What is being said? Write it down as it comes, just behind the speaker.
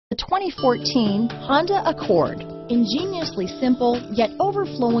2014 Honda Accord. Ingeniously simple, yet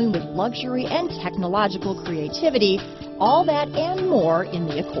overflowing with luxury and technological creativity, all that and more in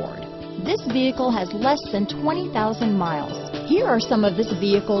the Accord. This vehicle has less than 20,000 miles. Here are some of this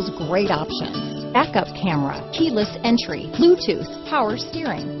vehicle's great options: backup camera, keyless entry, Bluetooth, power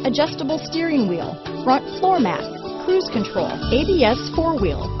steering, adjustable steering wheel, front floor mats, cruise control, ABS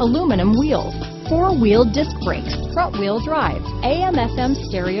 4-wheel, aluminum wheels, 4-wheel disc brakes, front wheel drive, AM/FM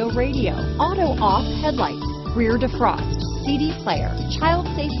stereo radio, auto off headlights, rear defrost, CD player, child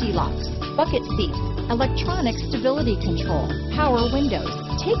safety locks, bucket seats, electronic stability control, power windows.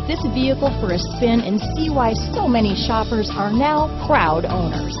 Take this vehicle for a spin and see why so many shoppers are now proud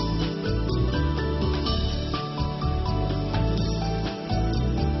owners.